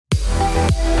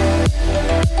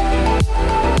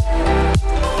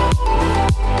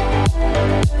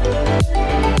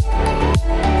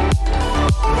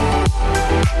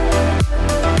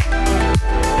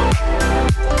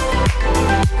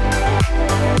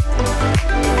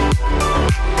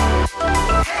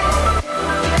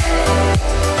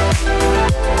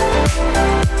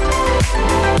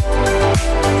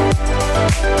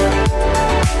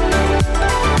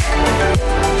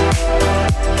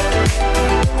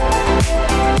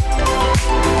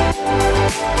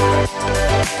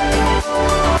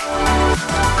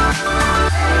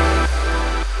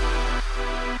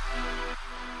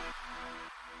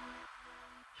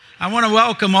want to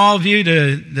welcome all of you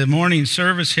to the morning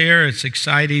service here. It's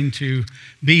exciting to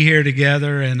be here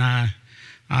together, and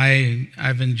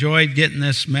I've enjoyed getting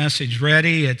this message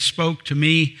ready. It spoke to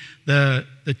me. The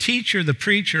teacher, the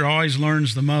preacher, always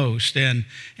learns the most, and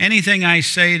anything I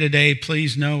say today,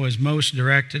 please know, is most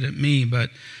directed at me, but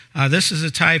this is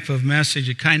a type of message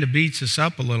that kind of beats us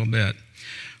up a little bit.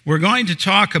 We're going to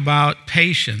talk about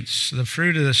patience, the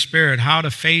fruit of the Spirit, how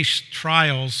to face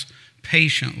trials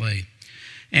patiently.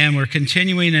 And we're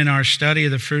continuing in our study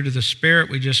of the fruit of the Spirit.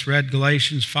 We just read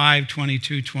Galatians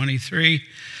 5:22-23.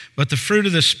 But the fruit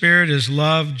of the Spirit is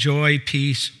love, joy,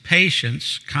 peace,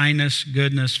 patience, kindness,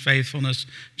 goodness, faithfulness,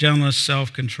 gentleness,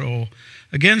 self-control.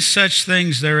 Against such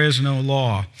things there is no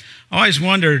law. I always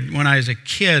wondered when I was a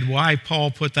kid why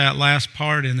Paul put that last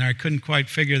part in there. I couldn't quite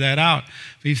figure that out.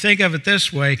 If you think of it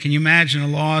this way, can you imagine a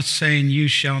law saying you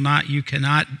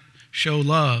cannot show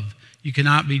love, you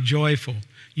cannot be joyful,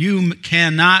 you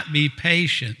cannot be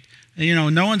patient? You know,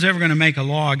 no one's ever going to make a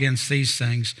law against these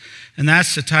things. And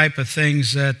that's the type of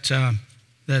things that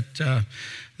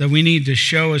we need to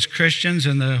show as Christians,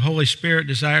 and the Holy Spirit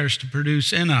desires to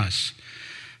produce in us.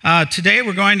 Today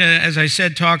we're going to, as I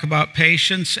said, talk about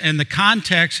patience, and the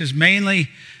context is mainly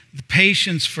the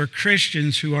patience for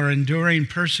Christians who are enduring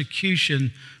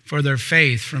persecution for their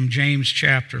faith from James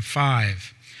chapter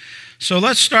 5. So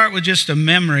let's start with just a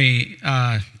memory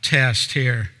test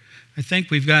here. I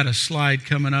think we've got a slide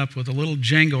coming up with a little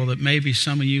jingle that maybe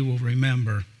some of you will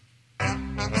remember.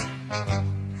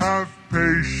 Have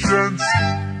patience,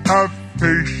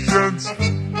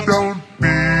 don't be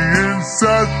in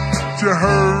such a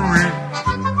hurry.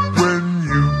 When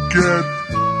you get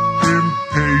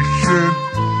impatient,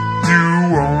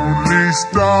 you only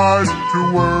start to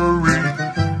worry.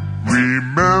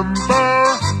 Remember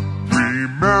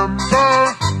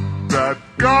that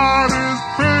God is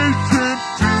patient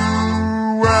too,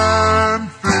 and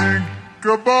think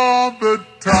of all the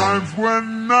times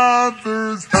when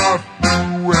others have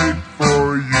to wait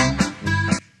for you.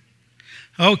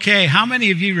 Okay, how many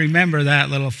of you remember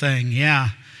that little thing? Yeah,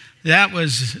 that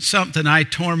was something I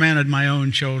tormented my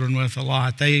own children with a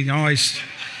lot. They always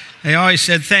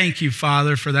said, "Thank you,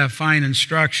 Father, for that fine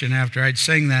instruction," after I'd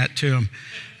sing that to them.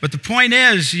 But the point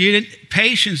is,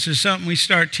 patience is something we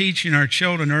start teaching our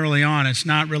children early on. It's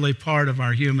not really part of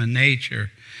our human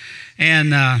nature.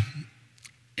 And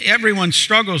everyone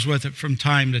struggles with it from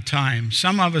time to time.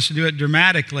 Some of us do it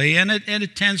dramatically, and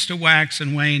it tends to wax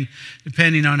and wane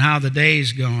depending on how the day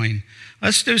is going.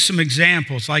 Let's do some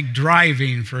examples, like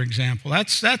driving, for example.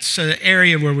 That's an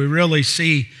area where we really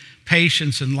see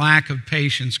patience and lack of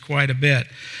patience quite a bit.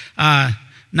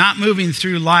 Not moving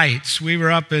through lights. We were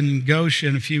up in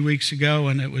Goshen a few weeks ago,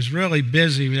 and it was really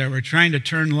busy. We were trying to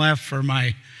turn left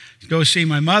to go see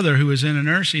my mother, who was in a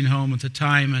nursing home at the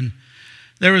time, and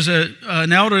there was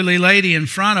an elderly lady in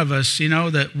front of us,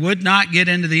 that would not get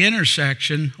into the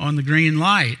intersection on the green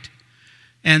light.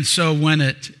 And so when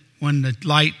the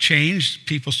light changed,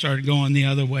 people started going the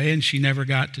other way, and she never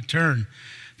got to turn.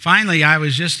 Finally, I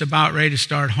was just about ready to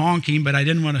start honking, but I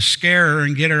didn't want to scare her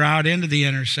and get her out into the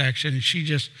intersection, and she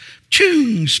just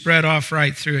spread off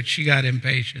right through it. She got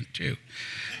impatient too.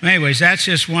 Anyways, that's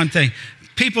just one thing.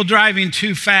 People driving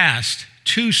too fast,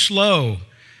 too slow,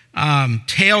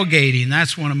 tailgating,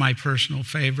 that's one of my personal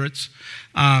favorites.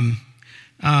 How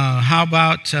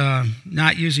about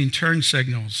not using turn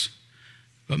signals?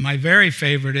 But my very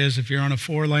favorite is if you're on a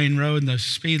 4-lane road and the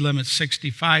speed limit's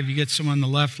 65, you get someone in the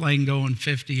left lane going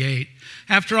 58.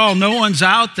 After all, no one's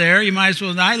out there. You might as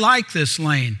well, I like this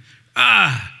lane.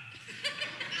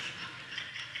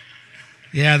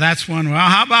 Yeah, that's one. Well,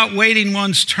 how about waiting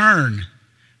one's turn?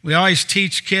 We always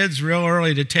teach kids real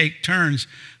early to take turns.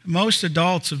 Most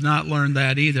adults have not learned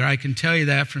that either. I can tell you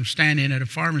that from standing at a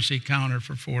pharmacy counter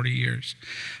for 40 years.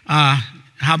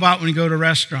 How about when we go to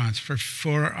restaurants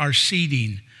for our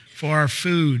seating, for our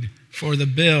food, for the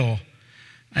bill?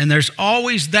 And there's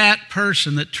always that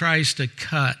person that tries to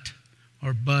cut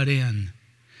or butt in.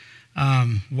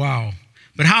 Wow.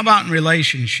 But how about in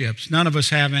relationships? None of us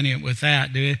have any with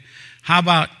that, do you? How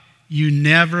about you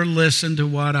never listen to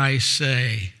what I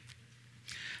say?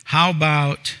 How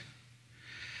about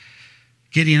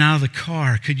getting out of the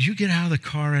car? Could you get out of the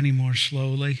car any more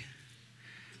slowly?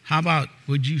 How about,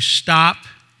 would you stop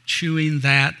chewing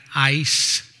that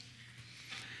ice?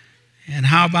 And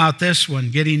how about this one,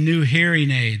 getting new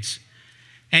hearing aids?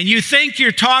 And you think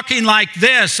you're talking like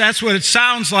this, that's what it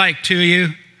sounds like to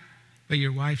you, but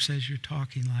your wife says you're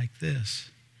talking like this.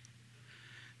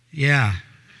 Yeah.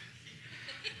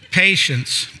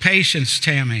 Patience,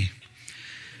 Tammy.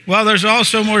 Well, there's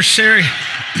also more serious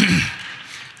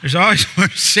There's always more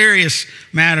serious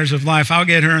matters of life. I'll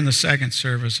get her in the second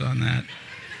service on that.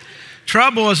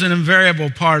 Trouble is an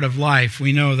invariable part of life.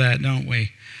 We know that, don't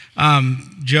we?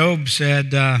 Job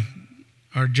said,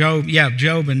 Job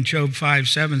in Job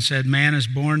 5:7 said, man is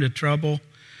born to trouble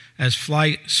as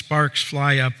sparks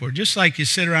fly upward. Just like you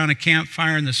sit around a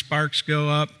campfire and the sparks go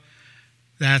up,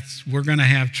 we're going to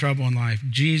have trouble in life.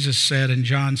 Jesus said in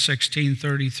John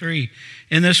 16:33,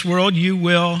 in this world you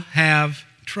will have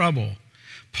trouble.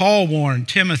 Paul warned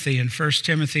Timothy in 1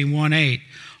 Timothy 1:8,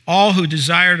 all who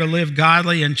desire to live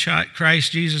godly in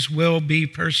Christ Jesus will be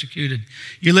persecuted.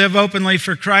 You live openly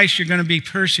for Christ, you're going to be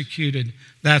persecuted.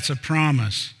 That's a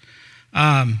promise.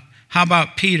 How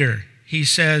about Peter? He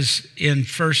says in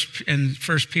 1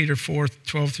 Peter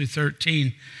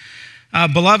 4:12-13,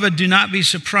 beloved, do not be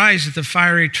surprised at the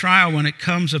fiery trial when it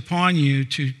comes upon you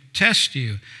to test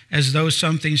you, as though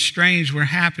something strange were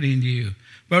happening to you.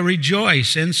 But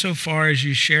rejoice insofar as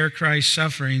you share Christ's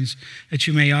sufferings, that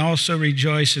you may also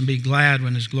rejoice and be glad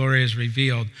when his glory is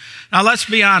revealed. Now let's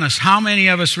be honest, how many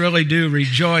of us really do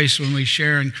rejoice when we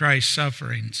share in Christ's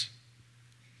sufferings?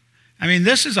 I mean,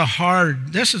 this is a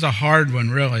hard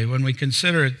one, really, when we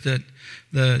consider it that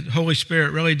the Holy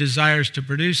Spirit really desires to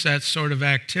produce that sort of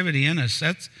activity in us.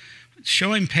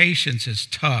 Showing patience is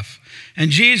tough.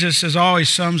 And Jesus, as always,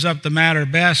 sums up the matter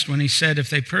best when he said, if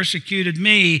they persecuted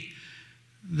me,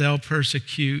 they'll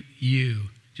persecute you.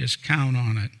 Just count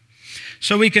on it.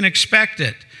 So we can expect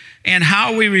it. And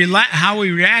how we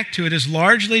react to it is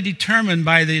largely determined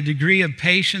by the degree of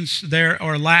patience there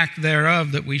or lack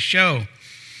thereof that we show.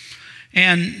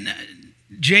 And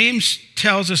James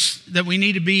tells us that we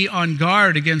need to be on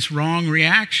guard against wrong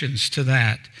reactions to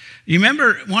that. You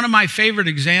remember, one of my favorite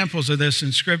examples of this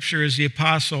in Scripture is the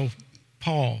Apostle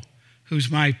Paul, who's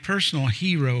my personal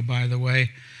hero, by the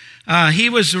way. He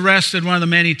was arrested one of the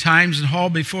many times and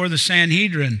hauled before the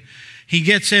Sanhedrin. He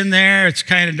gets in there, it's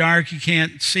kind of dark, he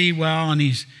can't see well, and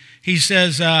he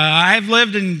says, I've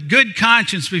lived in good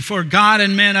conscience before God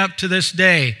and men up to this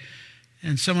day.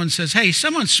 And someone says, hey,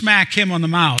 someone smack him on the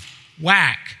mouth.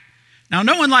 Whack. Now,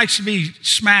 no one likes to be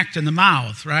smacked in the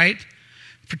mouth, right?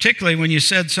 Particularly when you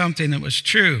said something that was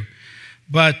true.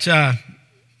 But,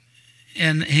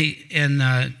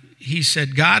 he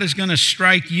said, God is going to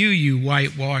strike you, you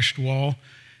whitewashed wall.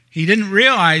 He didn't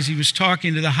realize he was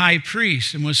talking to the high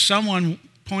priest. And when someone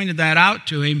pointed that out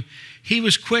to him, he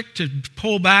was quick to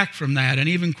pull back from that and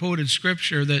even quoted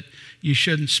Scripture that you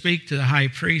shouldn't speak to the high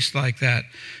priest like that.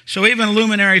 So even a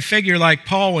luminary figure like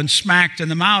Paul, when smacked in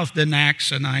the mouth, didn't act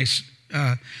so nice.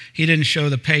 He didn't show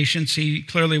the patience. He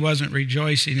clearly wasn't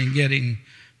rejoicing in getting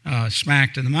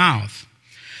smacked in the mouth.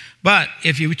 But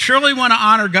if you truly want to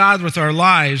honor God with our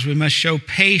lives, we must show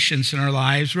patience in our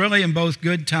lives, really in both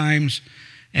good times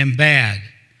and bad.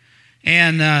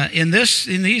 And in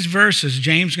these verses,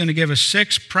 James is going to give us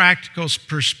 6 practical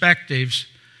perspectives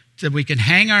that we can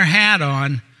hang our hat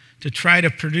on to try to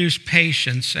produce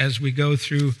patience as we go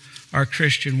through our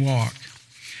Christian walk.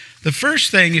 The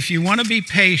first thing, if you want to be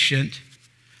patient,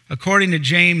 according to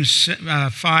James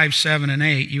 5, 7, and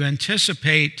 8, you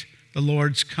anticipate the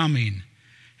Lord's coming.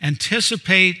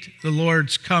 Anticipate the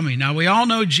Lord's coming. Now, we all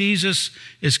know Jesus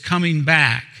is coming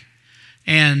back.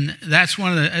 And that's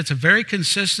it's a very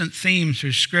consistent theme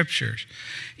through Scriptures.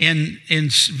 In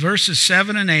verses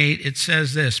 7 and 8, it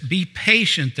says this, be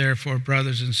patient, therefore,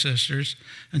 brothers and sisters,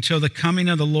 until the coming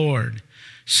of the Lord.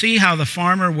 See how the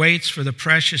farmer waits for the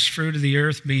precious fruit of the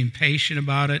earth, being patient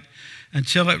about it,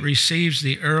 until it receives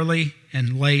the early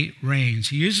and late rains.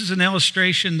 He uses an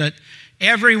illustration that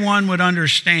everyone would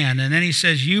understand. And then he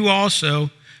says, you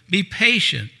also be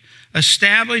patient.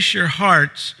 Establish your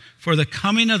hearts, for the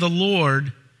coming of the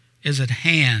Lord is at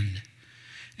hand.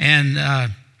 And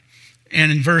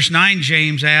in verse 9,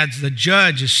 James adds, the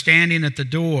judge is standing at the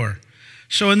door.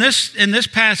 So in this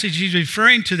passage, he's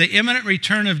referring to the imminent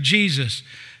return of Jesus.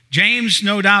 James,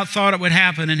 no doubt, thought it would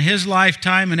happen in his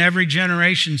lifetime, and every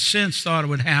generation since thought it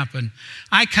would happen.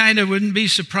 I kind of wouldn't be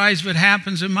surprised if it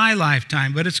happens in my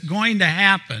lifetime, but it's going to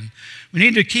happen. We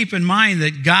need to keep in mind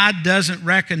that God doesn't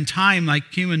reckon time like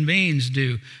human beings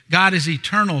do. God is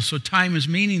eternal, so time is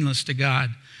meaningless to God.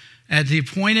 At the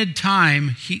appointed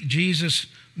time, Jesus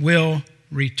will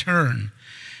return.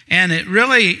 And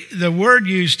the word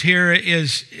used here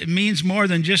it means more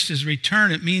than just his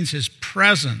return, it means his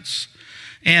presence.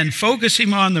 And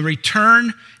focusing on the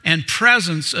return and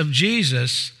presence of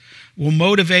Jesus will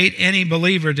motivate any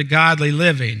believer to godly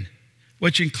living,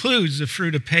 which includes the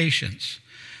fruit of patience.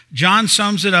 John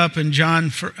sums it up in 1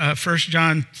 John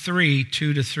 3,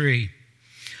 2-3.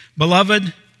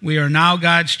 Beloved, we are now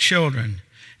God's children,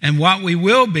 and what we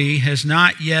will be has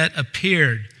not yet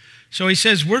appeared. So he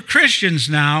says, we're Christians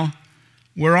now.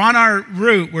 We're on our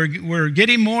route. We're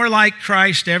getting more like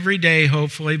Christ every day,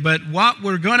 hopefully. But what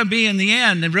we're going to be in the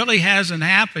end, it really hasn't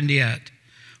happened yet.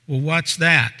 Well, what's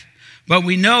that? But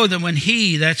we know that when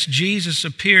he, that's Jesus,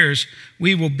 appears,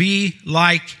 we will be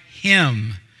like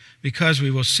him because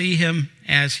we will see him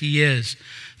as he is.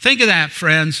 Think of that,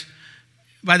 friends.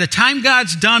 By the time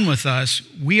God's done with us,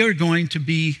 we are going to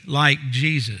be like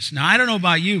Jesus. Now, I don't know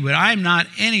about you, but I'm not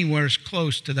anywhere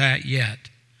close to that yet.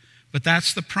 But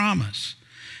that's the promise.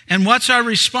 And what's our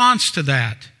response to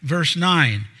that? Verse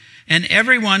 9, and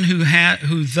everyone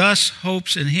who thus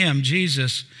hopes in him,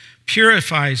 Jesus,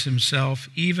 purifies himself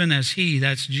even as he,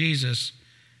 that's Jesus,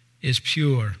 is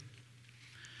pure.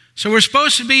 So we're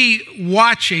supposed to be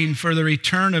watching for the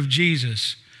return of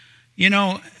Jesus. You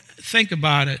know, think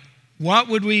about it. What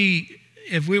would we,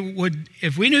 if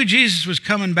we knew Jesus was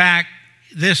coming back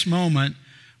this moment,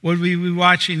 would we be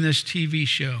watching this TV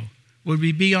show? Would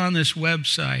we be on this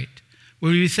website?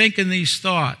 Would we be thinking these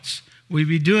thoughts? Would we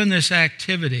be doing this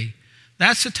activity?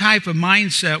 That's the type of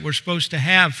mindset we're supposed to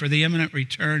have for the imminent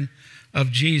return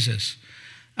of Jesus.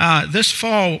 This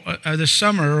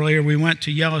summer earlier, we went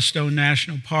to Yellowstone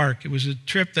National Park. It was a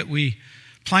trip that we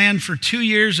planned for 2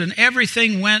 years, and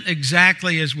everything went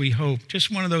exactly as we hoped.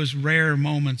 Just one of those rare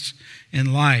moments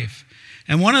in life.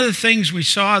 And one of the things we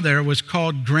saw there was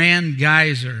called Grand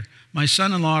Geyser. My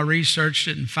son-in-law researched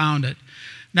it and found it.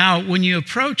 Now, when you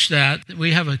approach that,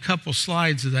 we have a couple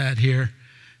slides of that here.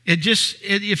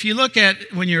 If you look at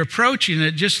when you're approaching it,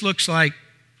 it just looks like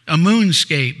a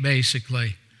moonscape,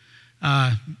 basically,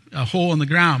 a hole in the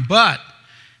ground. But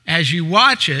as you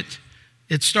watch it,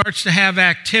 it starts to have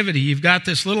activity. You've got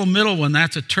this little middle one.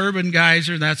 That's a turbine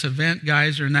geyser, that's a vent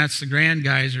geyser, and that's the Grand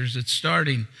Geysers that's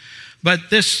starting. But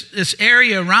this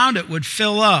area around it would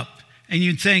fill up, and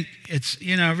you'd think it's,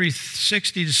 every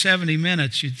 60 to 70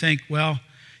 minutes, you'd think, well,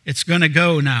 it's going to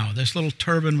go now. This little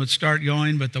turbine would start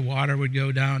going, but the water would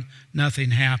go down.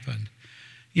 Nothing happened.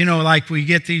 Like we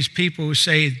get these people who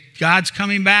say, God's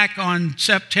coming back on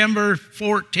September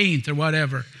 14th or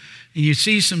whatever. And you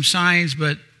see some signs,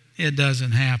 but it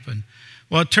doesn't happen.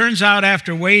 Well, it turns out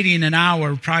after waiting an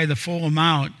hour, probably the full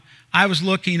amount, I was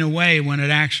looking away when it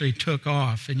actually took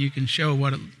off, and you can show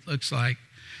what it looks like.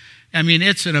 I mean,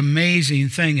 it's an amazing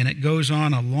thing, and it goes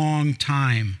on a long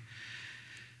time.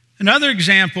 Another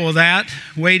example of that,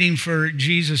 waiting for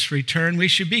Jesus' return, we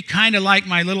should be kind of like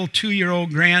my little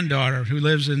 2-year-old granddaughter who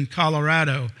lives in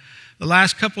Colorado. The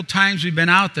last couple times we've been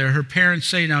out there, her parents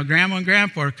say, now, Grandma and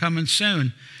Grandpa are coming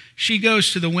soon. She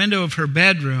goes to the window of her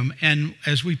bedroom, and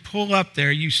as we pull up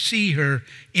there, you see her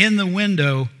in the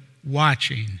window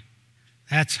watching.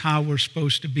 That's how we're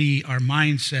supposed to be, our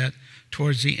mindset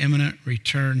towards the imminent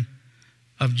return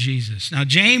of Jesus. Now,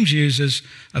 James uses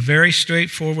a very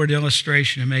straightforward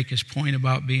illustration to make his point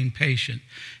about being patient.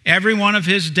 Everyone of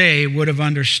his day would have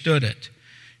understood it.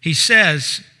 He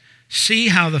says, see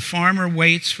how the farmer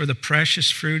waits for the precious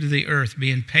fruit of the earth,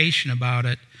 being patient about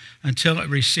it until it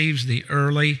receives the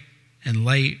early and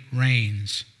late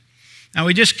rains. Now,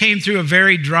 we just came through a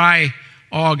very dry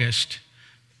August.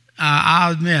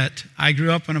 I'll admit, I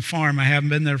grew up on a farm. I haven't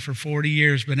been there for 40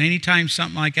 years, but anytime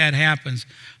something like that happens,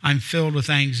 I'm filled with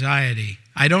anxiety.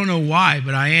 I don't know why,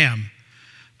 but I am.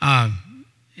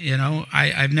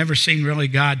 I've never seen really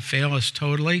God fail us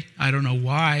totally. I don't know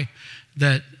why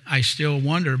that I still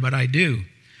wonder, but I do.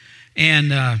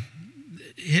 And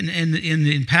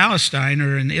in Palestine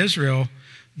or in Israel,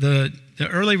 the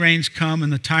early rains come in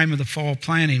the time of the fall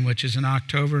planting, which is in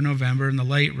October, November, and the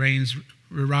late rains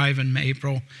arrive in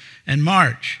April and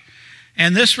March.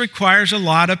 And this requires a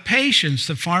lot of patience.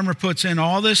 The farmer puts in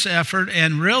all this effort,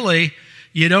 and really,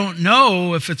 you don't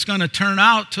know if it's going to turn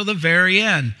out till the very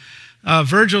end.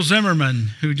 Virgil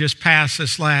Zimmerman, who just passed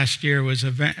this last year, was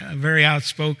a very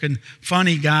outspoken,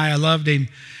 funny guy. I loved him.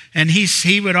 And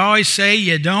he would always say,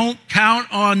 you don't count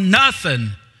on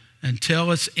nothing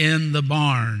until it's in the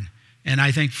barn. And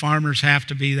I think farmers have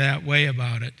to be that way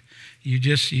about it. You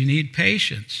need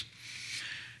patience.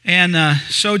 And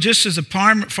so just as a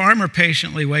farmer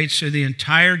patiently waits through the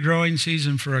entire growing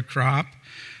season for a crop,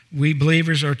 we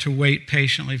believers are to wait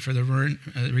patiently for the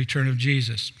return of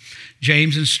Jesus.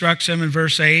 James instructs them in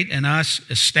verse 8, and us,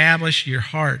 establish your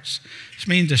hearts. This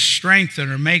means to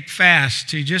strengthen or make fast,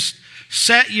 to just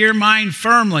set your mind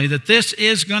firmly that this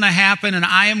is going to happen and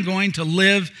I am going to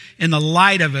live in the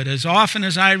light of it. As often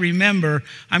as I remember,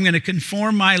 I'm going to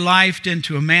conform my life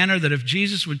into a manner that if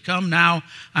Jesus would come now,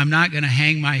 I'm not going to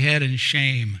hang my head in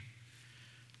shame.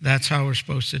 That's how we're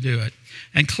supposed to do it.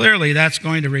 And clearly that's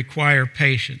going to require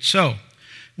patience. So,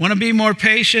 want to be more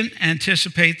patient?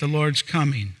 Anticipate the Lord's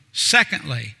coming.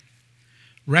 Secondly,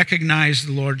 recognize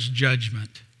the Lord's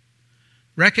judgment.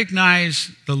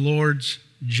 Recognize the Lord's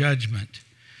judgment.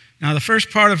 Now, the first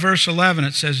part of verse 11,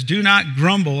 it says, "Do not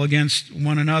grumble against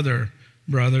one another,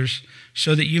 brothers,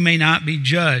 so that you may not be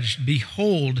judged.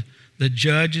 Behold, the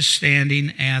judge is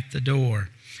standing at the door."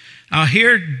 Now,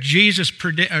 here James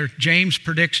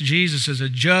predicts Jesus as a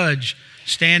judge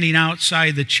standing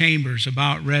outside the chambers,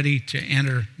 about ready to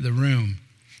enter the room,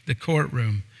 the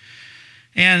courtroom.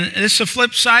 And this is the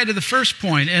flip side of the first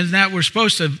point, in that we're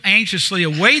supposed to anxiously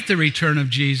await the return of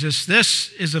Jesus.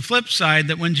 This is the flip side,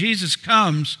 that when Jesus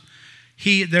comes,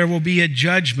 there will be a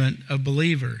judgment of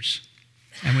believers.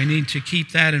 And we need to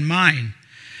keep that in mind.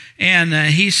 And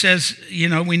he says,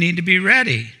 we need to be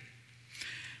ready.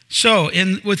 So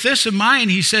with this in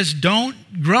mind, he says,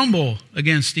 don't grumble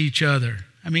against each other.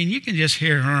 I mean, you can just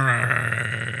hear,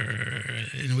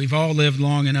 and we've all lived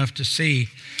long enough to see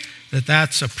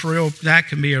that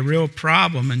can be a real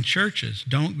problem in churches.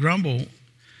 Don't grumble,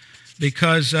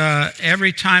 because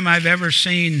every time I've ever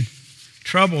seen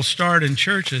trouble start in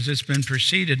churches, it's been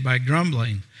preceded by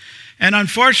grumbling. And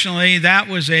unfortunately,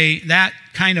 that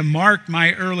kind of marked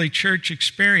my early church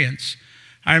experience.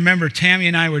 I remember Tammy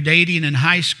and I were dating in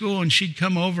high school, and she'd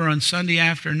come over on Sunday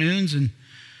afternoons, and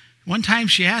one time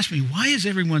she asked me, "Why is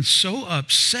everyone so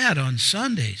upset on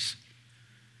Sundays?"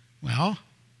 Well,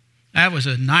 that was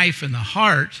a knife in the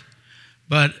heart,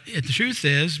 but the truth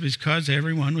is because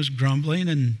everyone was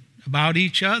grumbling about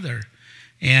each other.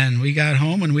 And we got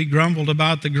home and we grumbled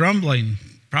about the grumbling.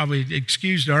 Probably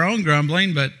excused our own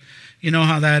grumbling, but you know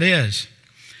how that is.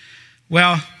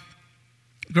 Well,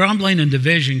 grumbling and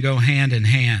division go hand in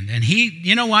hand. And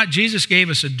you know what? Jesus gave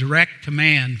us a direct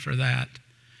command for that.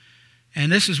 And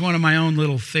this is one of my own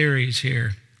little theories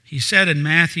here. He said in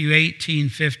Matthew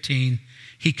 18:15,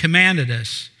 he commanded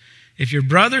us, "If your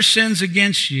brother sins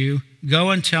against you,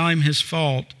 go and tell him his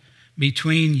fault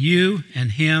between you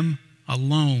and him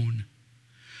alone."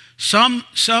 Some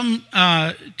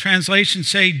translations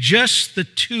say just the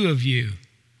two of you.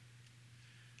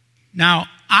 Now,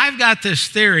 I've got this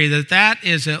theory that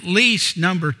is at least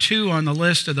number 2 on the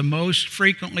list of the most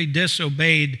frequently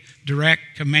disobeyed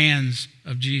direct commands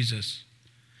of Jesus.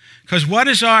 Because what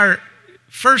is our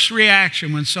first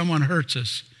reaction when someone hurts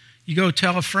us? You go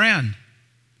tell a friend.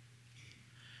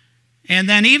 And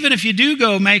then even if you do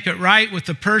go make it right with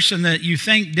the person that you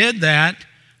think did that,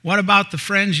 what about the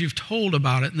friends you've told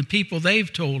about it and the people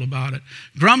they've told about it?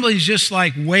 Grumbling is just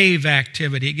like wave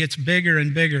activity. It gets bigger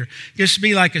and bigger. It gets to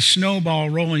be like a snowball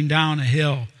rolling down a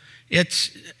hill. It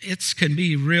can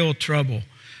be real trouble.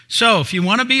 So if you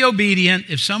want to be obedient,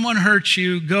 if someone hurts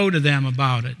you, go to them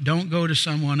about it. Don't go to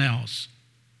someone else.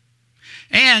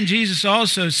 And Jesus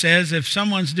also says if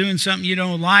someone's doing something you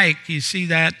don't like, you see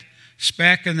that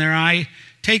speck in their eye,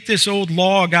 take this old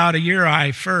log out of your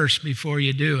eye first before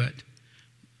you do it.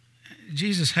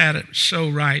 Jesus had it so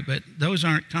right, but those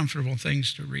aren't comfortable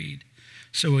things to read,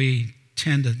 so we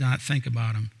tend to not think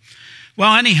about them.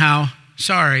 Well, anyhow,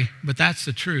 sorry, but that's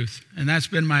the truth, and that's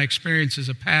been my experience as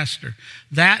a pastor.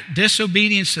 That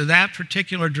disobedience to that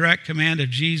particular direct command of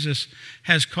Jesus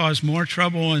has caused more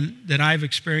trouble that I've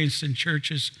experienced in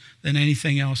churches than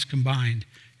anything else combined.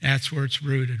 That's where it's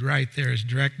rooted, right there, is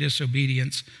direct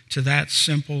disobedience to that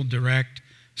simple, direct,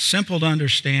 simple to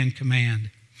understand command.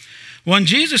 When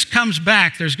Jesus comes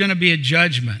back, there's going to be a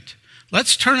judgment.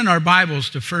 Let's turn in our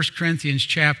Bibles to 1 Corinthians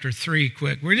chapter 3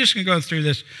 quick. We're just going to go through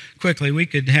this quickly. We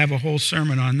could have a whole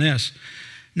sermon on this.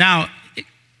 Now,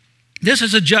 this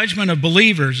is a judgment of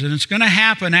believers, and it's going to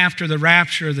happen after the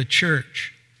rapture of the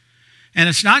church. And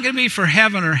it's not going to be for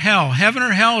heaven or hell. Heaven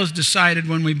or hell is decided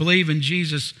when we believe in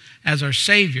Jesus as our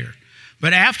Savior.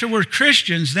 But after we're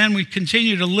Christians, then we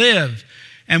continue to live.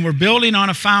 And we're building on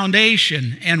a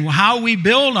foundation. And how we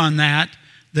build on that,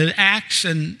 the acts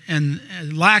and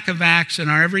lack of acts in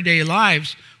our everyday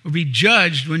lives will be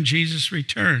judged when Jesus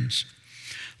returns.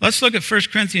 Let's look at 1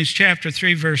 Corinthians chapter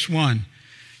 3, verse 1.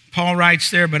 Paul writes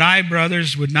there, "But I,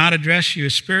 brothers, would not address you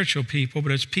as spiritual people,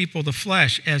 but as people of the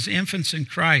flesh, as infants in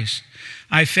Christ.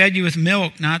 I fed you with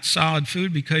milk, not solid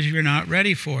food, because you are not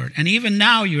ready for it. And even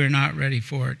now you are not ready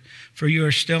for it, for you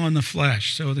are still in the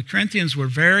flesh." So the Corinthians were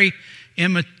very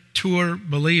immature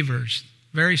believers,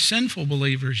 very sinful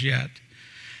believers yet.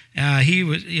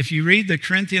 If you read the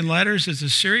Corinthian letters, it's a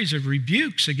series of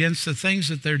rebukes against the things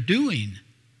that they're doing.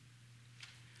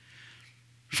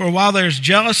 "For while there's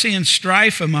jealousy and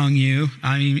strife among you,"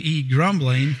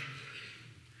 grumbling,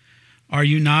 "are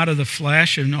you not of the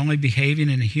flesh and only behaving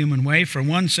in a human way? For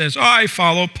one says, 'I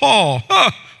follow Paul.'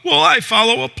 Well, I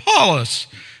follow Apollos.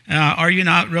 Are you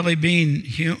not really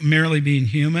merely being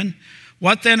human?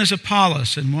 What then is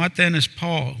Apollos and what then is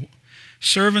Paul?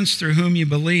 servants through whom you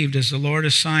believed, as the Lord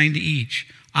assigned each.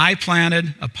 I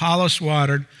planted, Apollos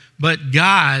watered, but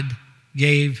God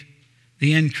gave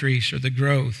the increase or the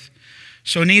growth.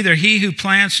 So neither he who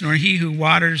plants nor he who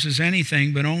waters is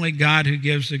anything, but only God who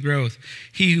gives the growth.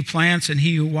 He who plants and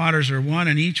he who waters are one,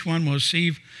 and each one will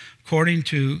receive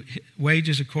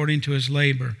wages according to his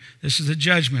labor. This is the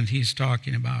judgment he's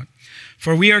talking about.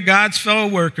 For we are God's fellow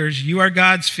workers. You are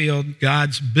God's field,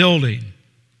 God's building.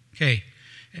 Okay,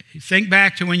 think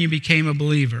back to when you became a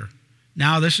believer.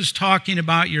 Now this is talking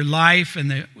about your life and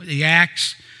the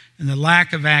acts and the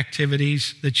lack of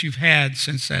activities that you've had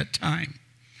since that time.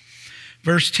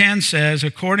 Verse 10 says,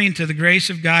 according to the grace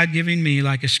of God giving me,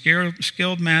 like a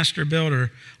skilled master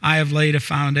builder, I have laid a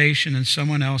foundation and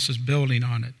someone else is building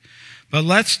on it. But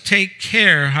let's take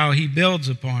care how he builds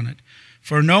upon it.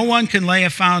 For no one can lay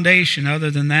a foundation other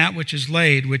than that which is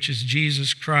laid, which is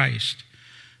Jesus Christ.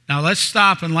 Now let's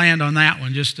stop and land on that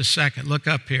one just a second. Look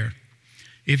up here.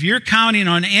 If you're counting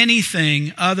on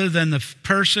anything other than the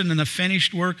person and the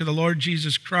finished work of the Lord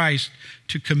Jesus Christ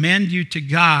to commend you to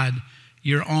God,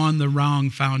 you're on the wrong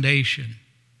foundation.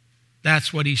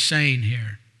 That's what he's saying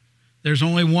here. There's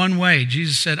only one way.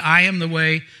 Jesus said, I am the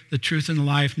way, the truth, and the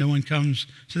life. No one comes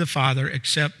to the Father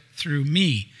except through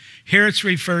me. Here it's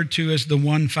referred to as the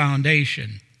one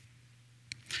foundation.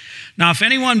 Now, if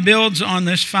anyone builds on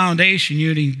this foundation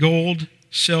using gold,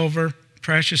 silver,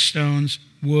 precious stones,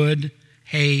 wood,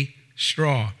 hay,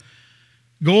 straw.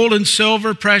 Gold and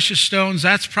silver, precious stones,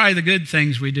 that's probably the good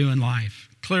things we do in life.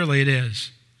 Clearly it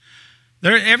is.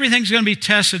 Everything's going to be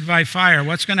tested by fire.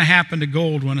 What's going to happen to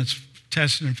gold when it's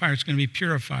tested in fire? It's going to be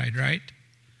purified, right?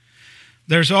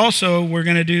 There's also, we're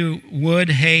going to do wood,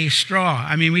 hay, straw.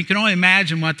 I mean, we can only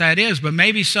imagine what that is, but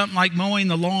maybe something like mowing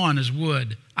the lawn is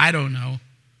wood. I don't know.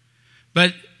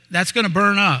 But that's going to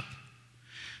burn up.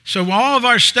 So all of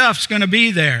our stuff's going to be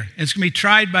there. It's going to be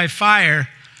tried by fire.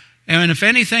 And if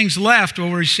anything's left,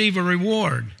 we'll receive a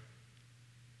reward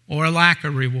or a lack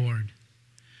of reward.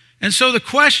 And so the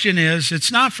question is,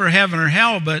 it's not for heaven or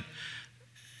hell, but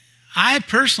I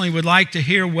personally would like to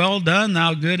hear, well done,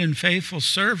 thou good and faithful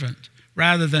servant,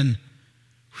 rather than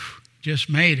just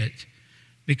made it.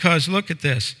 Because look at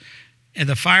this. And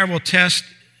the fire will test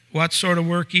what sort of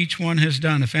work each one has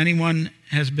done. If anyone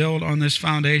has built on this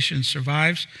foundation and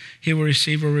survives, he will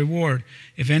receive a reward.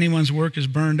 If anyone's work is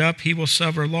burned up, he will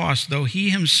suffer loss, though he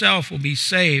himself will be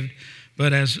saved,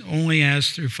 but only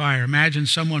as through fire. Imagine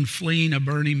someone fleeing a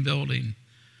burning building.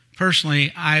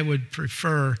 Personally, I would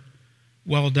prefer,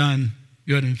 well done,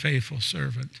 good and faithful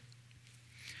servant.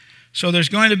 So there's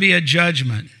going to be a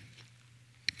judgment.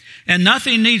 And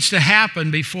nothing needs to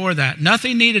happen before that.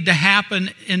 Nothing needed to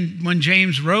happen when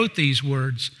James wrote these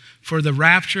words for the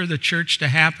rapture of the church to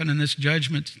happen and this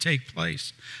judgment to take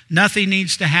place. Nothing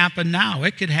needs to happen now.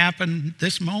 It could happen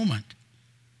this moment.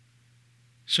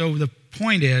 So the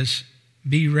point is,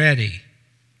 be ready.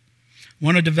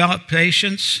 Want to develop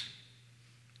patience?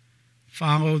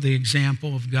 Follow the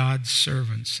example of God's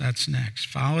servants. That's next.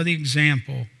 Follow the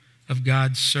example of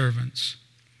God's servants.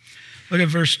 Look at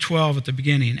verse 12 at the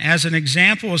beginning. As an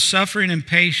example of suffering and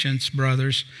patience,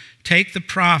 brothers, take the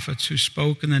prophets who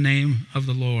spoke in the name of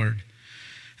the Lord.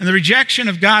 And the rejection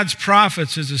of God's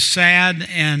prophets is a sad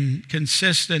and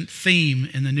consistent theme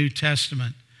in the New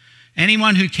Testament.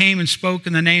 Anyone who came and spoke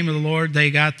in the name of the Lord,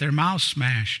 they got their mouth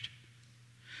smashed.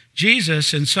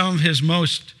 Jesus, in some of his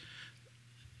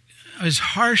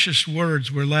harshest words,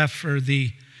 were left for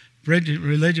the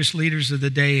religious leaders of the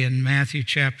day in Matthew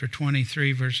chapter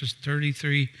 23, verses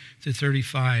 33 to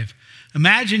 35.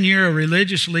 Imagine you're a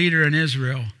religious leader in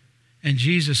Israel, and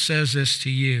Jesus says this to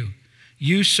you.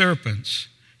 You serpents,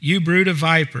 you brood of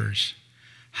vipers,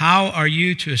 how are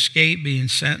you to escape being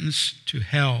sentenced to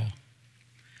hell?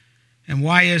 And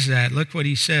why is that? Look what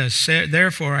he says.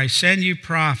 Therefore, I send you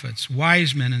prophets,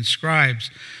 wise men, and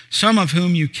scribes, some of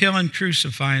whom you kill and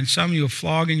crucify, and some you will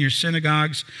flog in your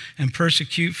synagogues and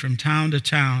persecute from town to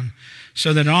town,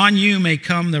 so that on you may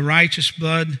come the righteous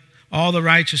blood, all the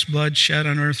righteous blood shed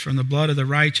on earth, from the blood of the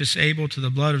righteous Abel to the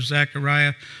blood of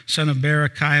Zechariah, son of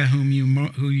Berechiah,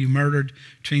 who you murdered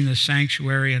between the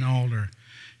sanctuary and altar.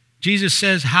 Jesus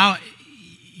says, how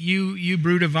you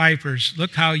brood of vipers,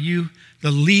 look how you,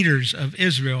 the leaders of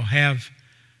Israel, have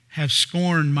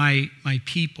scorned my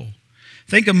people.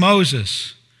 Think of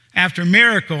Moses. After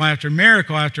miracle after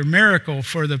miracle after miracle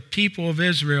for the people of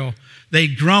Israel, they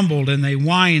grumbled and they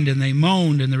whined and they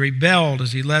moaned and they rebelled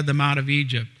as he led them out of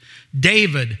Egypt.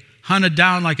 David, hunted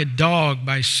down like a dog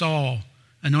by Saul,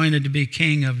 anointed to be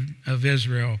king of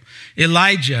Israel.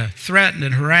 Elijah, threatened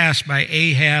and harassed by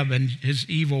Ahab and his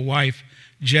evil wife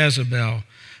Jezebel.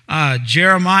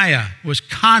 Jeremiah was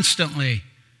constantly,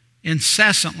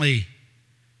 incessantly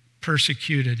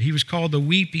persecuted. He was called the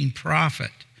weeping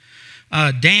prophet.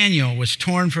 Daniel was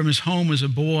torn from his home as a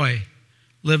boy,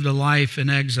 lived a life in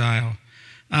exile.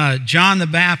 John the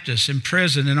Baptist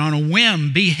imprisoned and on a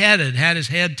whim beheaded, had his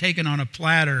head taken on a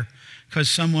platter because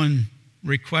someone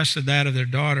requested that of their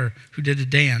daughter who did a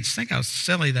dance. Think how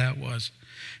silly that was.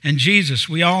 And Jesus,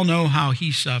 we all know how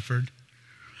he suffered.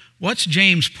 What's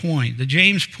James' point? The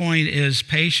James point is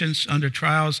patience under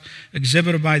trials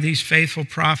exhibited by these faithful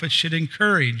prophets should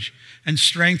encourage and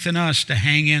strengthen us to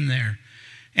hang in there.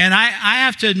 And I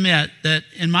have to admit that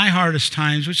in my hardest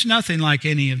times, which is nothing like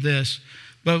any of this,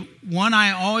 but one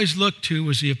I always looked to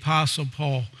was the Apostle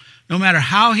Paul. No matter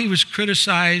how he was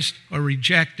criticized or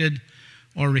rejected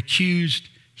or recused,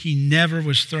 he never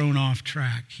was thrown off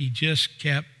track. He just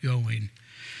kept going.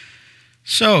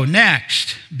 So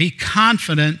next, be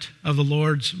confident of the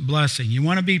Lord's blessing. You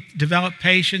want to develop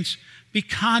patience? Be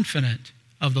confident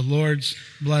of the Lord's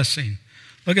blessing.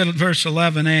 Look at verse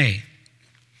 11a.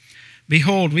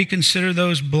 Behold, we consider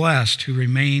those blessed who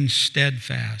remain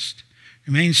steadfast.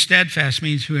 Remain steadfast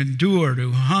means who endured,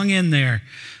 who hung in there.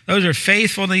 Those are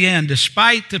faithful to the end,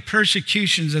 despite the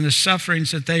persecutions and the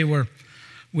sufferings that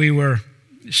we were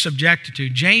subjected to.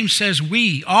 James says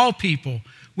we, all people,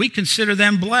 we consider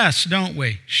them blessed, don't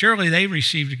we? Surely they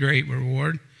received a great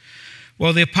reward.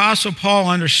 Well, the Apostle Paul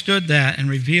understood that and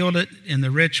revealed it in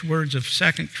the rich words of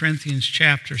 2 Corinthians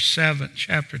chapter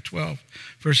 12,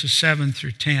 verses 7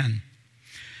 through 10.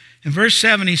 In verse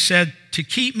 7, he said, to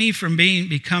keep me from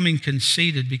becoming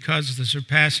conceited because of the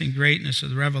surpassing greatness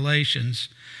of the revelations,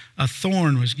 a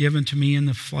thorn was given to me in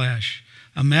the flesh,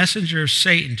 a messenger of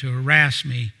Satan to harass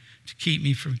me, to keep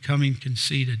me from becoming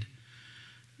conceited.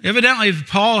 Evidently,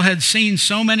 Paul had seen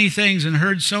so many things and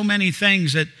heard so many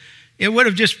things that it would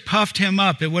have just puffed him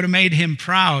up. It would have made him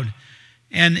proud.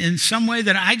 And in some way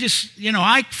that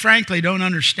I frankly don't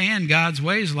understand God's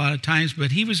ways a lot of times,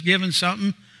 but he was given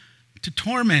something to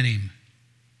torment him.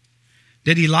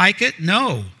 Did he like it?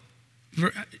 No.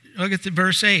 Look at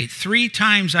verse 8. 3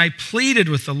 times I pleaded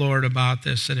with the Lord about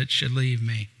this, that it should leave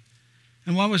me.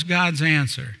 And what was God's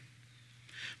answer?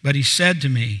 But he said to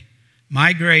me,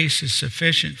 my grace is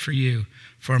sufficient for you,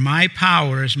 for my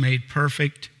power is made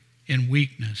perfect in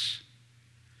weakness.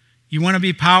 You want to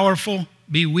be powerful?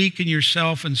 Be weak in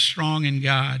yourself and strong in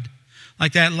God.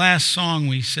 Like that last song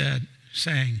we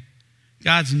sang.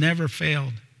 God's never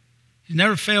failed. He's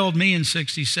never failed me in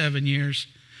 67 years.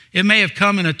 It may have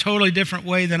come in a totally different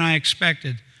way than I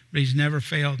expected, but he's never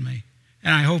failed me.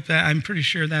 And I hope that, I'm pretty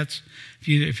sure that's,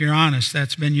 if you're honest,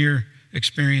 that's been your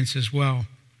experience as well.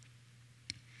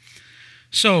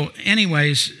 So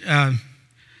anyways,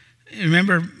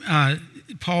 remember,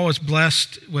 Paul was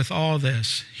blessed with all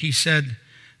this. He said,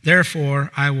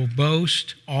 therefore, I will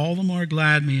boast all the more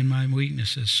gladly in my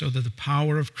weaknesses, so that the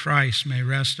power of Christ may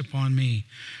rest upon me.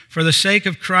 For the sake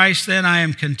of Christ, then, I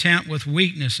am content with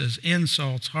weaknesses,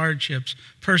 insults, hardships,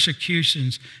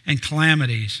 persecutions, and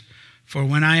calamities. For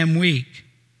when I am weak,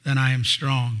 then I am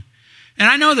strong. And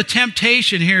I know the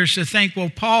temptation here is to think, well,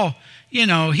 Paul,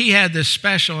 he had this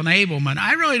special enablement.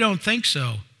 I really don't think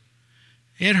so.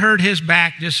 It hurt his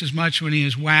back just as much when he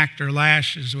was whacked or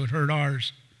lashed as it would hurt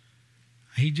ours.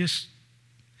 He just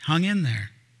hung in there.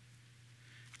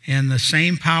 And the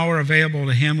same power available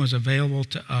to him was available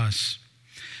to us.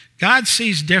 God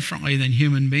sees differently than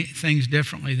things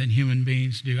differently than human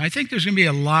beings do. I think there's going to be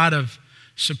a lot of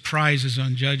surprises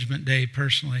on Judgment Day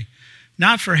personally.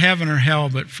 Not for heaven or hell,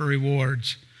 but for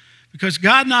rewards. Because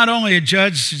God not only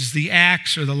judges the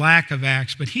acts or the lack of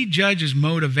acts, but he judges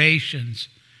motivations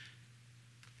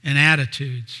and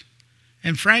attitudes.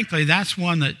 And frankly, that's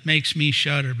one that makes me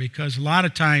shudder, because a lot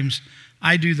of times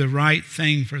I do the right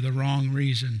thing for the wrong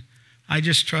reason. I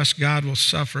just trust God will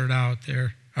suffer it out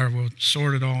there, or will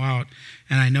sort it all out,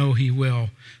 and I know he will.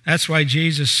 That's why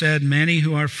Jesus said, many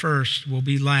who are first will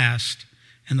be last,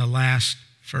 and the last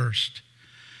first.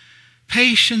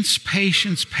 Patience,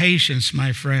 patience, patience,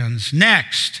 my friends.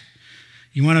 Next,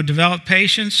 you want to develop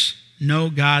patience? Know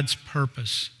God's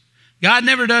purpose. God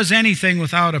never does anything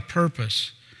without a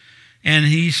purpose. And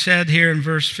he said here in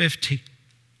verse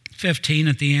 15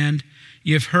 at the end,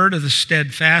 you have heard of the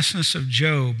steadfastness of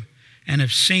Job and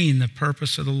have seen the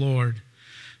purpose of the Lord.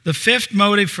 The fifth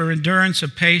motive for endurance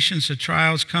of patience of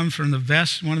trials comes from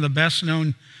one of the best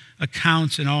known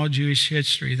accounts in all Jewish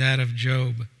history, that of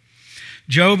Job.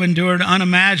 Job endured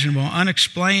unimaginable,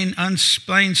 unexplained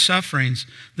sufferings,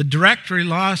 the direct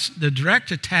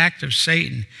attack of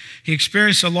Satan. He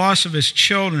experienced the loss of his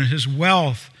children, his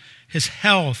wealth, his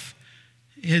health,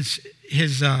 his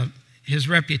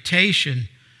reputation.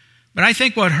 But I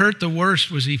think what hurt the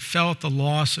worst was he felt the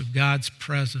loss of God's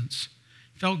presence.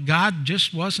 He felt God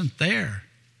just wasn't there.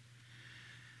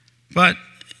 But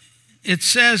it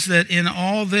says that in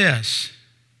all this,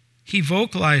 he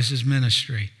vocalized his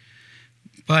ministry,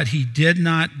 but he did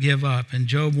not give up. And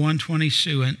Job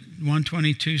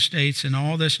 122 states, in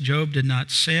all this Job did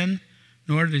not sin,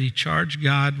 nor did he charge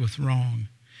God with wrong.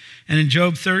 And in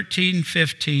Job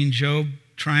 13:15, Job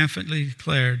triumphantly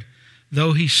declared,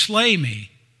 though he slay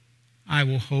me, I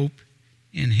will hope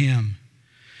in him.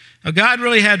 Now, God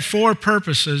really had 4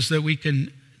 purposes that we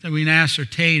can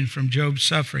ascertain from Job's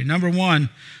suffering. Number 1,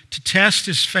 to test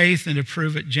his faith and to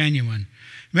prove it genuine.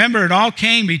 Remember, it all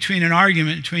came between an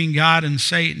argument between God and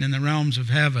Satan in the realms of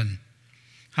heaven.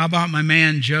 How about my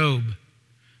man Job?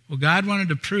 Well, God wanted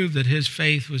to prove that his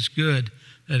faith was good,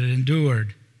 that it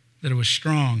endured, that it was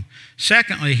strong.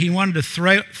 Secondly, he wanted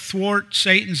to thwart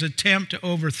Satan's attempt to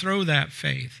overthrow that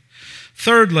faith.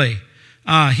 Thirdly,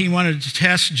 he wanted to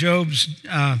test Job's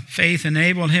faith,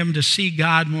 enable him to see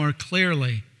God more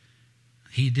clearly.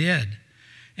 He did.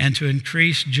 And to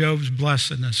increase Job's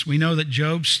blessedness. We know that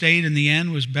Job's state in the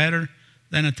end was better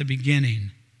than at the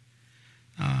beginning.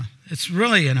 It's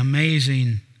really an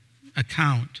amazing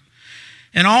account.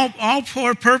 And all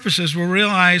 4 purposes were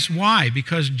realized. Why?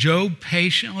 Because Job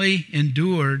patiently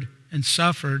endured and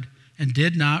suffered and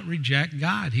did not reject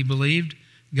God. He believed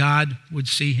God would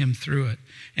see him through it,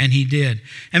 and he did.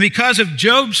 And because of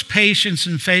Job's patience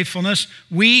and faithfulness,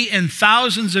 we in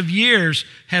thousands of years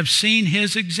have seen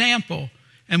his example,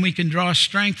 and we can draw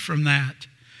strength from that.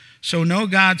 So know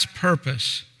God's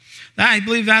purpose. I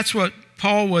believe that's what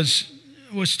Paul was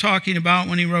talking about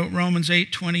when he wrote Romans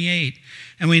 8:28.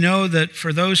 And we know that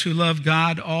for those who love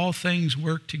God, all things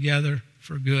work together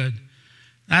for good.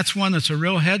 That's one that's a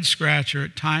real head scratcher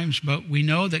at times, but we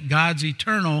know that God's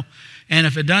eternal, and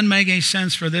if it doesn't make any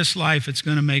sense for this life, it's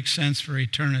going to make sense for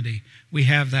eternity. We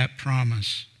have that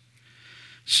promise.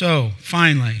 So,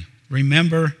 finally,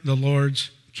 remember the Lord's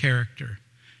character.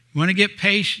 You want to get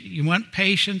patient? You want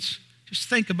patience? Just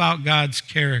think about God's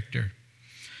character.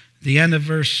 The end of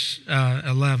verse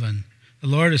 11. The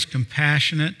Lord is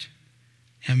compassionate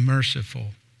and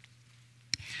merciful.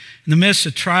 In the midst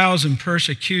of trials and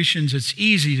persecutions, it's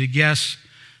easy to guess,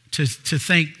 to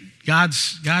think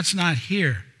God's not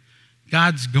here.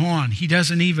 God's gone. He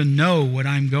doesn't even know what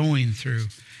I'm going through.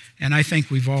 And I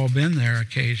think we've all been there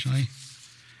occasionally.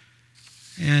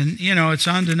 And, it's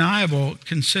undeniable,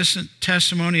 consistent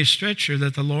testimony of Scripture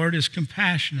that the Lord is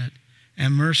compassionate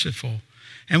and merciful.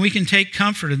 And we can take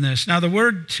comfort in this. Now, the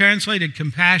word translated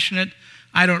compassionate,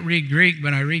 I don't read Greek,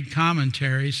 but I read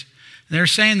commentaries. They're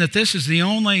saying that this is the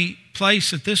only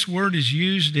place that this word is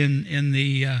used in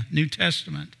the New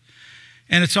Testament.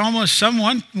 And it's almost,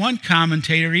 one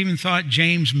commentator even thought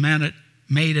James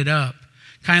made it up.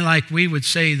 Kind of like we would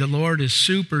say the Lord is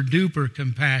super duper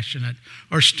compassionate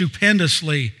or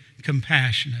stupendously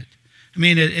compassionate. I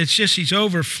mean, it's just he's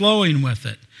overflowing with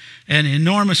it, an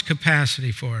enormous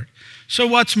capacity for it. So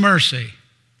what's mercy?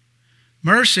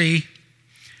 Mercy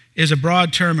is a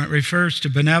broad term. It refers to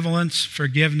benevolence,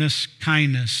 forgiveness,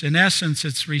 kindness. In essence,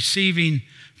 it's receiving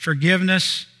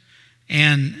forgiveness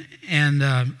and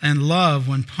love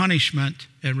when punishment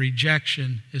and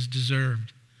rejection is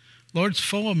deserved. Lord's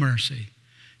full of mercy.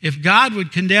 If God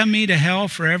would condemn me to hell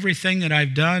for everything that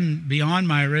I've done beyond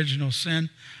my original sin,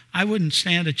 I wouldn't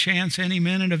stand a chance any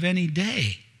minute of any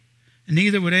day. And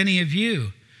neither would any of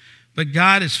you. But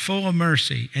God is full of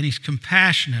mercy, and he's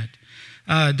compassionate.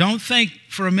 Don't think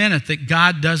for a minute that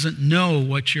God doesn't know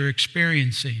what you're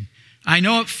experiencing. I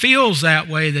know it feels that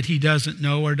way, that he doesn't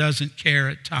know or doesn't care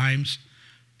at times,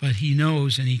 but he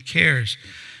knows and he cares.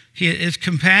 His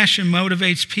compassion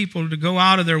motivates people to go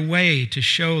out of their way to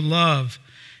show love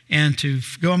and to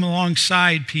go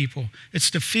alongside people.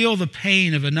 It's to feel the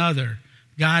pain of another.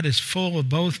 God is full of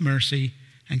both mercy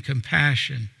and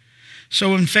compassion.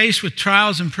 So when faced with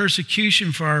trials and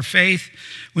persecution for our faith,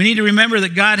 we need to remember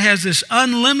that God has this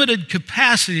unlimited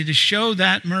capacity to show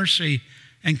that mercy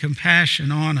and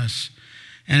compassion on us,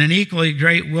 and an equally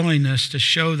great willingness to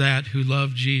show that who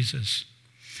love Jesus.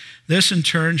 This in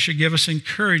turn should give us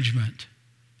encouragement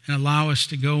and allow us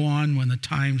to go on when the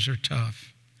times are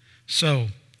tough. So,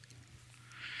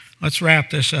 let's wrap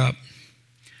this up.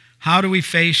 How do we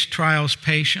face trials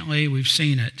patiently? We've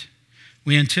seen it.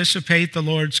 We anticipate the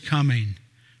Lord's coming.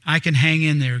 I can hang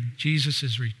in there. Jesus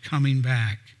is coming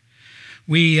back.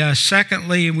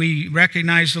 Secondly, we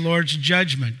recognize the Lord's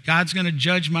judgment. God's going to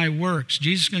judge my works.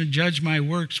 Jesus is going to judge my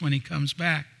works when he comes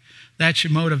back. That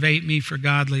should motivate me for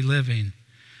godly living.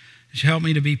 It should help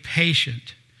me to be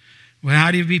patient. Well,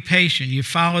 how do you be patient? You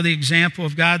follow the example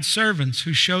of God's servants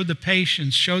who showed the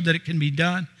patience, showed that it can be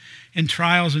done in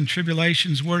trials and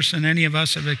tribulations worse than any of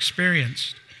us have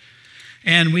experienced.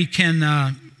 And we can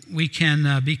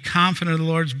be confident of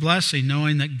the Lord's blessing,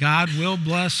 knowing that God will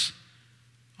bless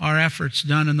our efforts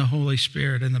done in the Holy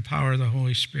Spirit and the power of the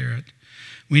Holy Spirit.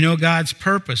 We know God's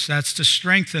purpose. That's to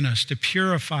strengthen us, to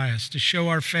purify us, to show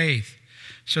our faith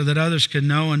so that others can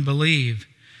know and believe.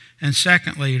 And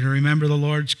secondly, to remember the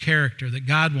Lord's character, that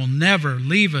God will never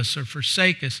leave us or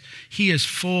forsake us. He is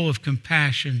full of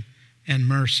compassion and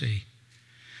mercy.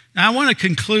 Now, I want to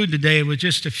conclude today with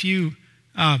just a few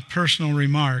personal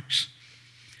remarks.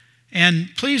 And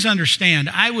please understand,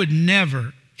 I would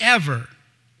never, ever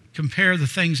compare the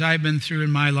things I've been through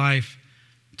in my life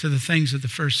to the things that the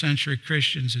first century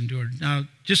Christians endured. Now,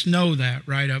 just know that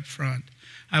right up front.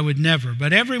 I would never.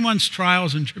 But everyone's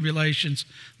trials and tribulations,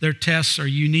 their tests are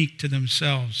unique to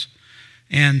themselves.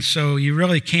 And so you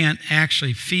really can't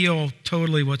actually feel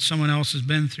totally what someone else has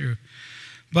been through.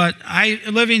 But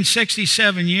living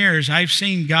 67 years, I've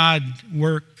seen God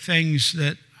work things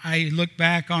that I look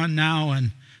back on now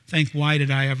and think, why did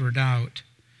I ever doubt?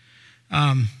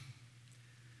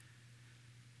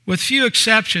 With few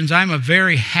exceptions, I'm a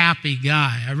very happy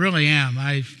guy. I really am.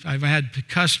 I've had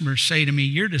customers say to me,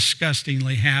 "You're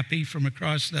disgustingly happy," from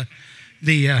across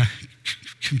the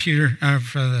computer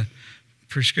for the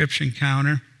prescription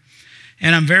counter.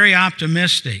 And I'm very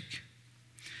optimistic.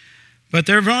 But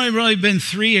there have only really been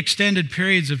 3 extended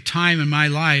periods of time in my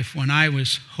life when I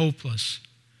was hopeless,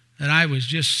 that I was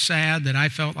just sad, that I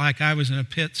felt like I was in a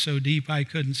pit so deep I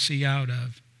couldn't see out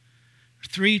of.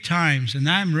 3 times, and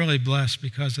I'm really blessed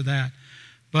because of that.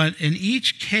 But in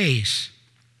each case,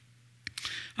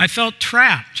 I felt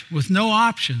trapped with no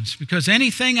options because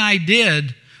anything I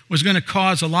did was going to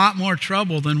cause a lot more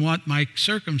trouble than what my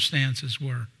circumstances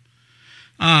were.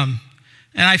 And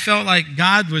I felt like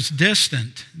God was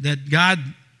distant, that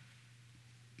God,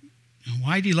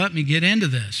 why did He let me get into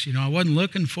this? I wasn't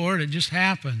looking for it, it just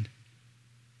happened.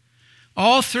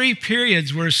 All 3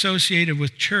 periods were associated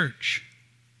with church.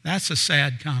 That's a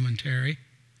sad commentary.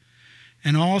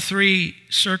 And all 3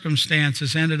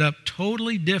 circumstances ended up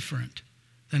totally different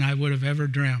than I would have ever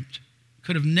dreamt.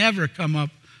 Could have never come up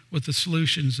with the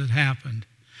solutions that happened.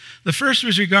 The first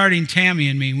was regarding Tammy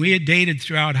and me. We had dated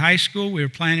throughout high school. We were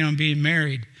planning on being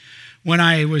married. When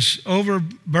I was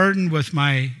overburdened with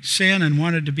my sin and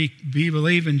wanted to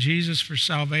believe in Jesus for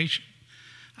salvation,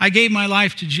 I gave my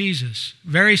life to Jesus,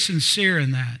 very sincere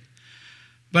in that.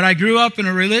 But I grew up in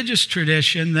a religious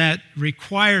tradition that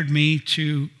required me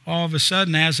to, all of a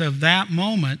sudden, as of that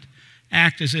moment,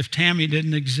 act as if Tammy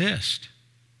didn't exist.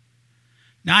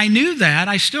 Now, I knew that.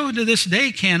 I still, to this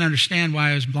day, can't understand why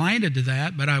I was blinded to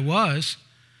that, but I was.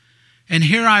 And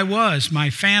here I was, my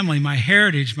family, my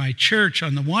heritage, my church,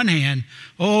 on the one hand,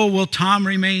 oh, will Tom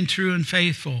remain true and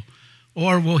faithful?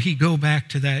 Or will he go back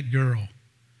to that girl?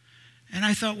 And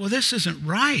I thought, well, this isn't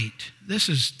right. This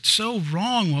is so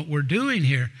wrong what we're doing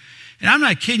here. And I'm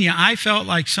not kidding you. I felt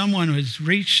like someone has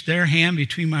reached their hand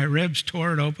between my ribs,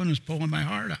 tore it open, was pulling my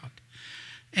heart out.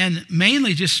 And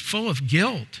mainly just full of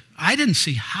guilt. I didn't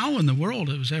see how in the world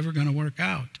it was ever going to work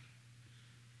out.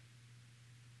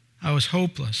 I was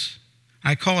hopeless.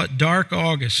 I call it Dark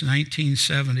August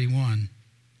 1971.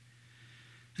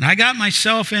 And I got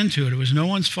myself into it. It was no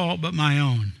one's fault but my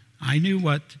own. I knew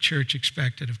what the church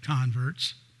expected of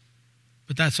converts,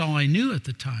 but that's all I knew at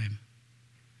the time.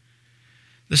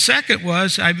 The second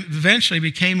was I eventually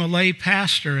became a lay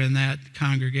pastor in that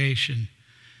congregation.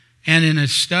 And in a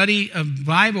study of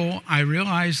Bible, I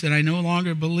realized that I no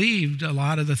longer believed a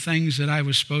lot of the things that I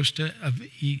was supposed to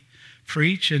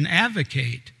preach and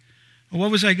advocate.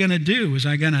 What was I going to do? Was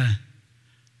I going to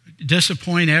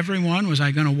disappoint everyone? Was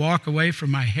I going to walk away from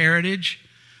my heritage?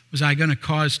 Was I going to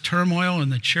cause turmoil in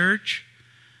the church?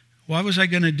 What was I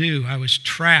going to do? I was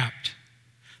trapped.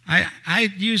 I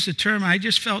used the term, I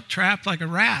just felt trapped like a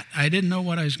rat. I didn't know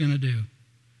what I was going to do.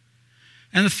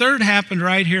 And the third happened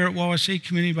right here at Wawasee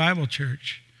Community Bible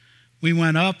Church. We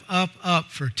went up, up,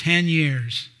 up for 10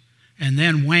 years. And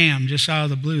then wham, just out of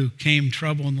the blue, came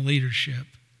trouble in the leadership.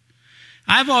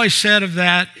 I've always said of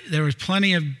that, there was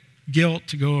plenty of guilt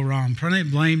to go around, plenty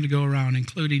of blame to go around,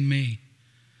 including me.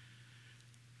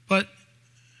 But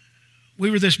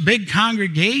we were this big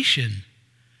congregation,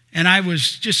 and I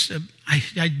was just,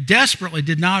 I desperately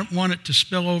did not want it to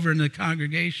spill over into the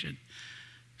congregation.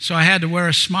 So I had to wear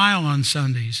a smile on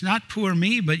Sundays. Not poor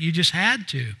me, but you just had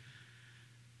to.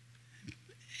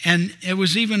 And it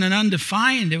was even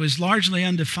it was largely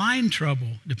undefined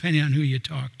trouble, depending on who you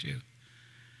talk to.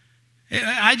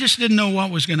 I just didn't know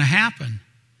what was going to happen.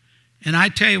 And I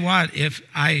tell you what, if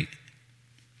I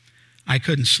I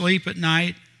couldn't sleep at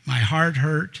night. My heart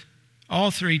hurt. All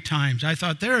 3 times. I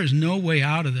thought, there is no way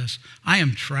out of this. I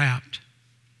am trapped.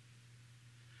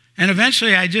 And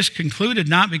eventually I just concluded,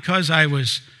 not because I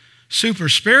was super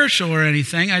spiritual or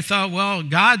anything. I thought, well,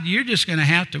 God, you're just going to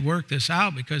have to work this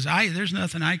out because there's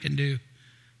nothing I can do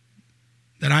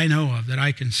that I know of, that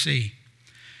I can see.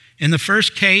 In the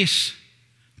first case,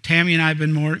 Tammy and I have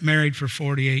been married for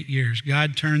 48 years.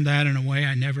 God turned that in a way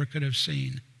I never could have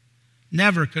seen,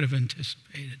 never could have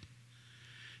anticipated.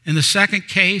 In the second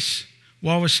case,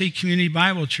 Wawasee Community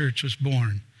Bible Church was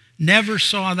born. Never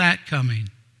saw that coming.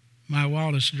 My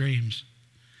wildest dreams.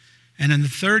 And in the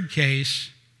third case,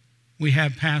 we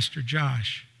have Pastor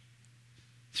Josh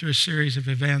through a series of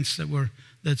events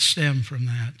that stem from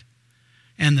that.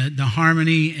 And the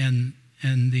harmony and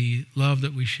the love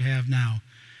that we have now.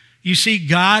 You see,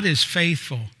 God is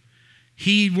faithful.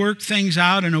 He worked things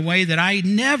out in a way that I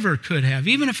never could have.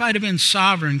 Even if I'd have been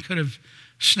sovereign, could have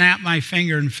snapped my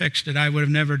finger and fixed it, I would have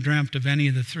never dreamt of any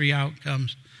of the 3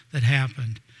 outcomes that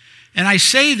happened. And I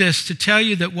say this to tell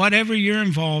you that whatever you're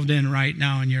involved in right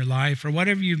now in your life or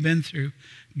whatever you've been through,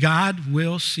 God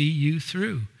will see you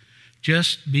through.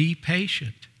 Just be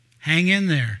patient. Hang in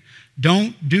there.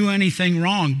 Don't do anything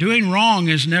wrong. Doing wrong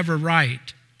is never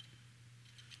right.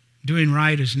 Doing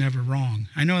right is never wrong.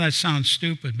 I know that sounds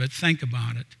stupid, but think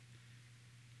about it.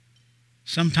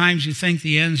 Sometimes you think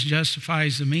the ends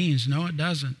justifies the means. No, it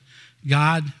doesn't.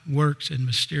 God works in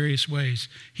mysterious ways.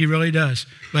 He really does.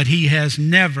 But he has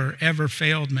never, ever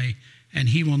failed me, and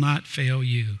he will not fail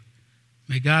you.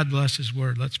 May God bless his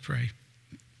word. Let's pray.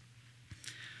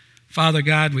 Father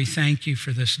God, we thank you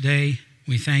for this day.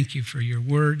 We thank you for your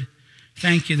word.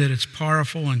 Thank you that it's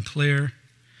powerful and clear.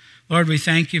 Lord, we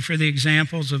thank you for the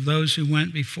examples of those who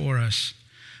went before us.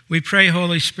 We pray,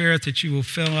 Holy Spirit, that you will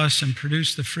fill us and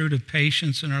produce the fruit of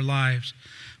patience in our lives,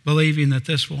 believing that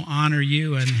this will honor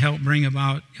you and help bring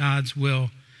about God's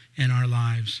will in our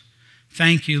lives.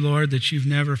 Thank you, Lord, that you've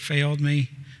never failed me.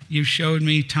 You've showed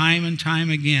me time and time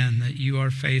again that you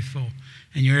are faithful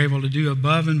and you're able to do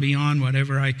above and beyond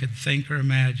whatever I could think or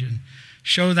imagine.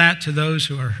 Show that to those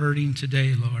who are hurting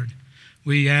today, Lord.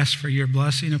 We ask for your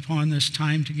blessing upon this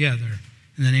time together.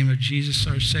 In the name of Jesus,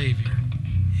 our Savior.